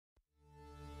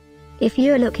If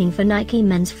you're looking for Nike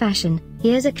men's fashion,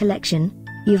 here's a collection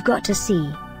you've got to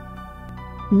see.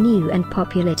 New and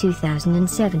popular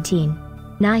 2017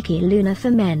 Nike Lunar for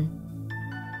men.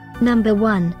 Number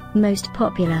 1, most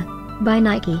popular, by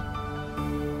Nike.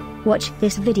 Watch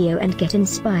this video and get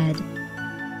inspired.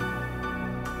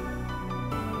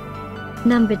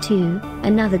 Number 2,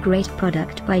 another great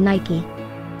product by Nike.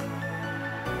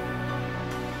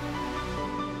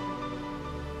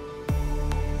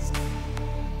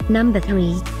 Number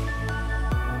 3.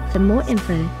 For more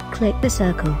info, click the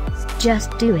circle.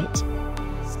 Just do it.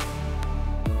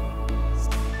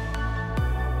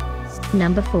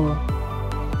 Number 4.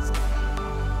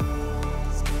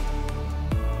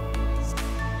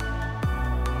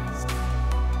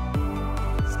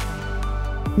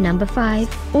 Number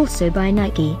 5, also by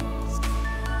Nike.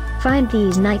 Find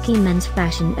these Nike men's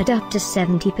fashion at up to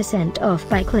 70% off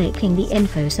by clicking the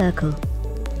info circle.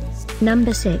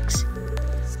 Number 6.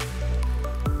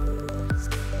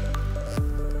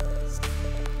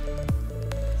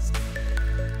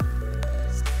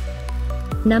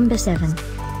 Number 7.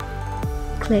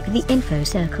 Click the info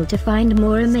circle to find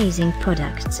more amazing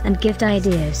products and gift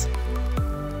ideas.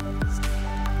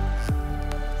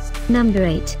 Number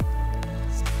 8.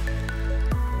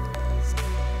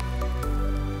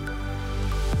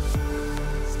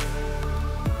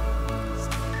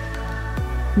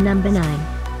 Number 9.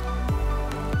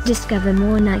 Discover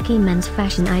more Nike men's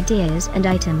fashion ideas and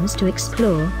items to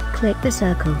explore, click the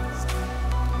circle.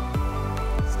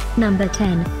 Number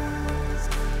 10.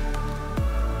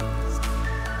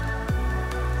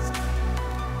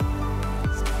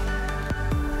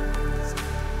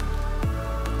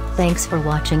 Thanks for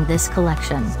watching this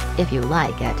collection. If you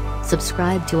like it,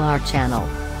 subscribe to our channel.